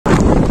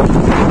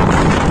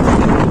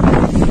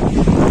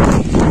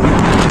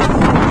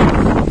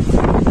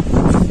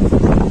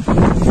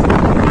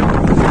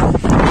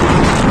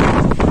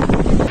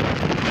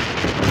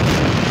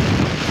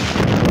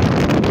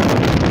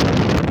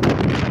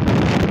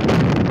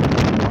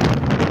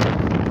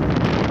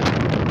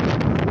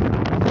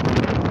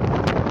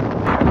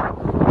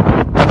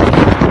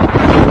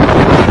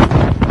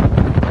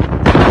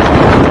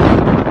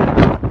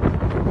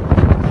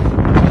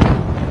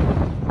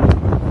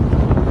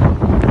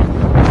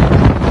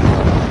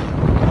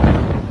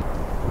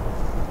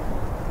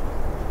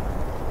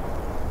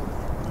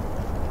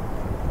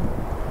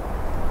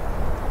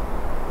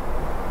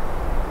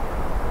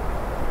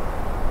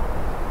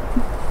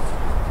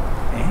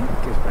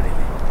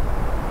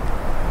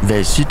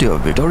The city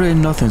of Vitoria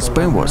in northern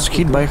Spain was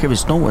hit by heavy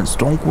snow and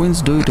strong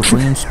winds due to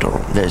Fien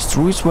storm. The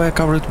streets were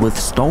covered with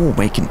snow,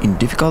 making it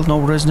difficult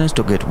for residents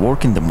to get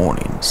work in the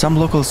morning. Some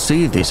locals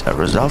see this a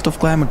result of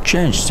climate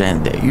change,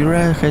 saying the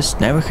area has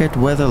never had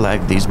weather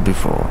like this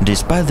before.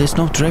 Despite the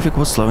snow, traffic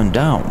was slowing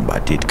down,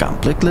 but it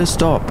completely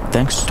stopped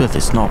thanks to the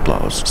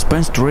snowplows.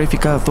 Spain's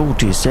traffic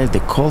authorities said the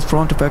cold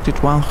front affected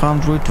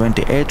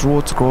 128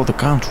 roads across the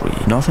country.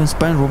 Northern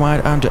Spain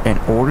remained under an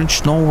orange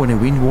snow and a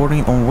wind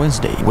warning on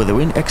Wednesday, with the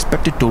wind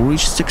expected to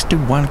reach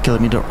 61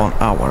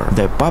 km/h.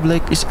 The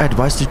public is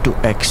advised to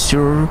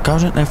exercise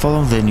caution and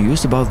follow the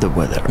news about the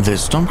weather. The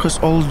storm has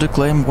already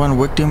claimed one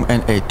victim,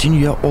 an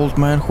 18-year-old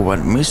man who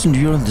went missing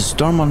during the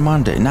storm on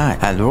Monday night,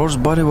 and whose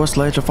body was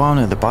later found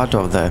in the part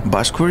of the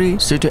Basque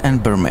city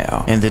and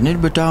Bermeo. In the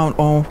nearby town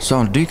of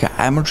Sondica,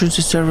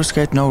 emergency service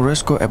had now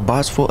rescued a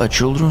bus full of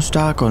children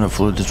stuck on a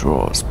flooded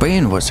road.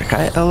 Spain was a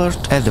high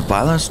alert as the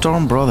violent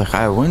storm brought the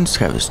high winds,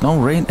 heavy snow,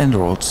 rain and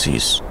road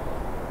seas.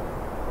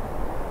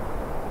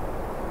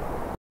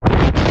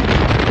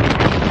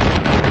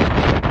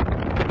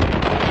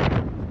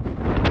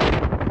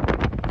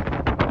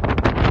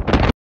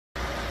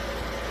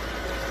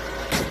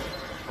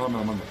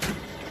 Mamá.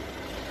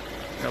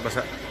 ¿Qué va a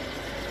pasar?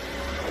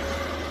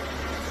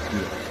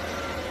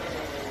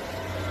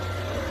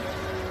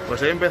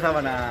 Pues hoy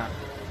empezaban a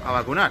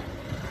vacunar.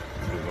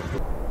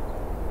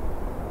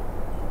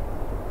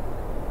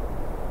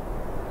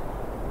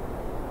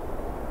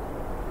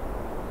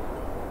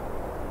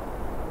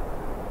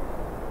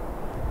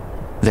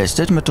 The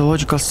State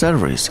Meteorological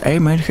Service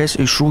 (AMET) has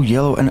issued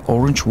yellow and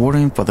orange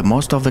warning for the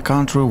most of the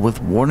country,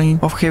 with warning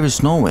of heavy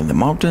snow in the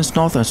mountains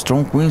north and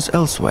strong winds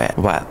elsewhere,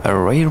 while a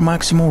rare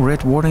maximum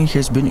red warning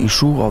has been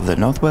issued off the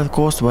northwest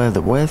coast, where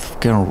the wave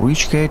can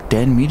reach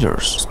 10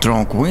 meters.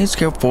 Strong winds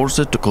have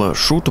forced to close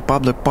shut to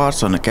public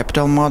parts on the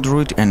capital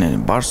Madrid and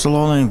in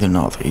Barcelona in the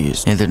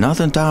northeast. In the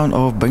northern town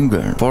of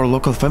Bermeo, 4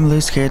 local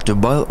families had to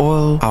boil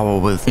oil hour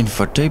with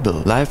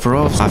infertable life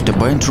rafts after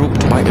being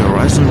trapped by a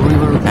rising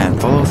river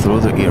and follow through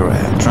the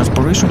area.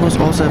 Transportation was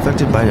also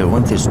affected by the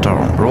winter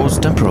storm. Roads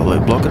temporarily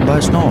blocked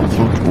by snow,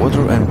 flood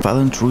water and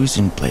fallen trees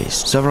in place.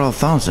 Several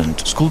thousand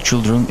school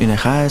children in the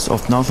heights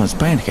of northern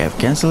Spain have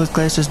cancelled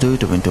classes due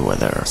to winter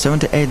weather.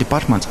 78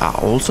 departments are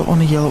also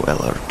on a yellow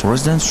alert.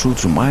 Residents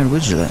should remain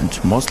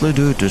vigilant, mostly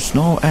due to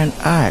snow and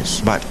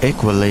ice, but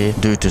equally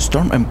due to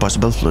storm and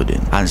possible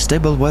flooding.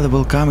 Unstable weather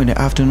will come in the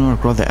afternoon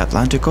across the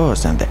Atlantic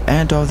coast, and the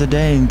end of the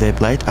day in the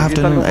late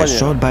afternoon, as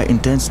showed by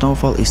intense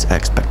snowfall, is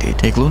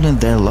expected, including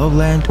the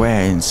lowland,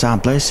 where in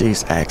some places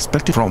is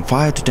expected from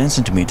 5 to 10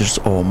 centimeters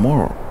or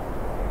more.